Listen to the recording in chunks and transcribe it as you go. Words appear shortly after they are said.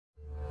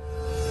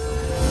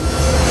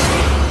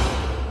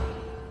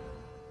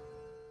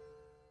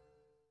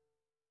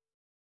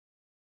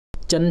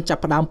ចិនចា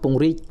ប់ផ្ដើមព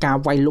ង្រីកការ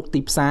វាយលុកទី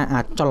ផ្សារអ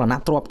ចលន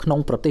ទ្រព្យក្នុង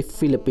ប្រទេស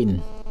ហ្វីលីពីន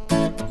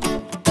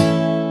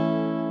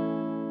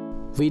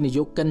វិនិ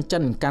យោគិនចិ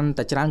នកាន់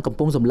តែច្រើនកំ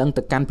ពុងសម្លឹង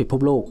ទៅកាន់ពិភព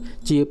លោក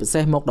ជាពិសេ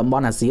សមកតំប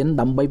ន់អាស៊ាន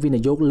ដើម្បីវិ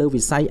និយោគលើ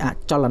វិស័យអ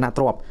ចលន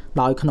ទ្រព្យ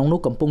ដោយក្នុងនោះ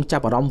កំពុងចា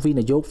ប់អារម្មណ៍វិ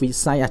និយោគវិ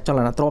ស័យអចល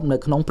នទ្រព្យនៅ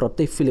ក្នុងប្រ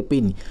ទេសហ្វីលីពី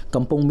ន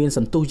កំពុងមានស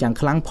ន្ទុះយ៉ាង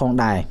ខ្លាំងផង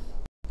ដែរ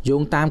យោ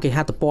ងតាមគេហ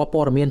ទំព័រ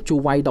ព័ត៌មាន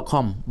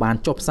chuwai.com បាន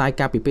ចុះផ្សាយ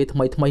ការពីពេលថ្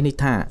មីនេះ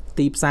ថា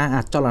ទីផ្សារអ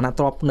ចលន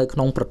ទ្រព្យនៅក្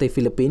នុងប្រទេសហ្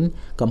វីលីពីន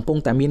កំពុង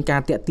តែមានកា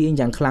រទាក់ទាញ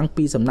យ៉ាងខ្លាំង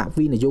ពីសំណាក់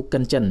វិនិយោគិ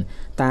នចិន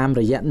តាម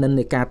រយៈនិន្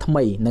នាការថ្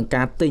មីនិង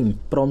ការទិញ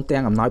ព្រមទាំ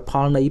ងអំណោយផ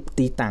លនៃ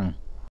ទីតាំង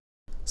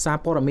សារ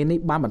ព័ត៌មាននេះ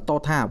បានបន្ត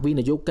ថាវិ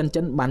និយោគិន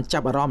ចិនបានចា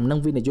ប់អារម្មណ៍និង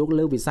វិនិយោគ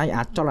លើវិស័យអ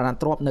ចលន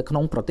ទ្រព្យនៅក្នុ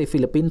ងប្រទេសហ្វី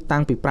លីពីនតាំ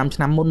ងពី5ឆ្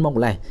នាំមុនមក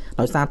ម្លេះ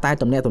ដោយសារតែ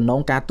ទំនាក់ទំនង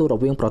ការទូតរ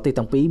វាងប្រទេស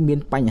ទាំងពីរមាន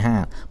បញ្ហា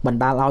បណ្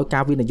ដាលឲ្យកា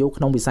រវិនិយោគ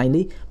ក្នុងវិស័យ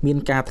នេះមាន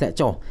ការធ្លាក់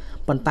ចុះ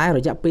ប៉ុន្តែរ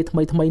យៈពេលថ្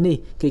មីនេះ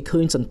គេឃើ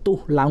ញសន្ទុះ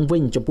ឡើងវិ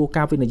ញចំពោះ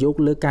ការវិនិយោគ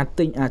លើការ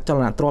ទិញអចល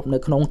នទ្រព្យនៅ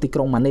ក្នុងទីក្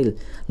រុងម៉ានីល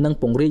និង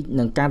ពង្រីក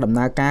នឹងការដំ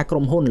ណើរការក្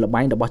រុមហ៊ុនល្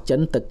បែងរបស់ចិន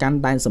ទៅកាន់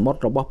ដែនសមុទ្រ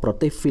របស់ប្រ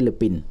ទេសហ្វីលី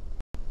ពីន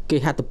គេ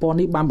ហទំព័រ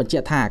នេះបានបញ្ជា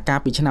ក់ថាកាល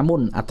ពីឆ្នាំមុ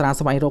នអត្រា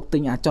ស្វែងរកទិ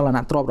ញអចលន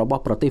ទ្រព្យរប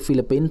ស់ប្រទេសហ្វី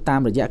លីពីនតាម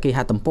រយៈគេហ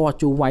ទំព័រ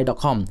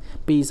chuwai.com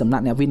ពីសំណា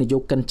ក់អ្នកវិនិយោ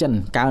គិនចិន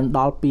កើនដ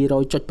ល់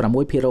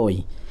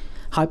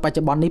 200.6% ហើយបច្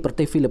ចុប្បន្ននេះប្រ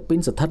ទេសហ្វីលីពីន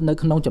ស្ថិតនៅ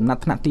ក្នុងចំណា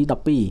ត់ថ្នាក់ទី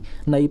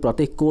12នៃប្រ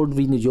ទេសគោល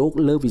វិនិយោគ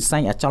លើវិស័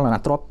យអចលន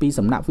ទ្រព្យពី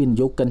សំណាក់វិនិ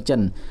យោគិនចិ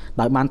ន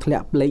ដោយបានធ្លា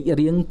ក់លេខ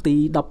រៀងទី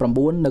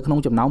19នៅក្នុង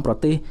ចំណោមប្រ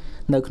ទេស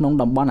នៅក្នុង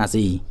តំបន់អា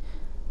ស៊ី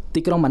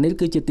ទីក្រុងម៉ានីល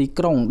គឺជាទី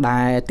ក្រុង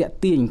ដែលទាក់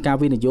ទាញការ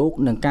វិនិយោគ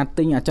និងការ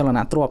ទិញអចលន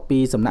ទ្រព្យពី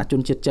សំណាក់ជ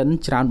នជាតិចិន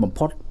ច្រើនបំ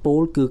ផុតពោ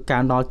លគឺកើ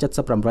នដល់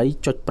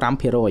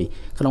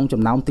 78.5% ក្នុង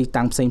ចំណោមទី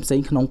តាំងផ្សេង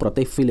ៗក្នុងប្រ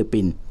ទេសហ្វីលី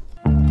ពីន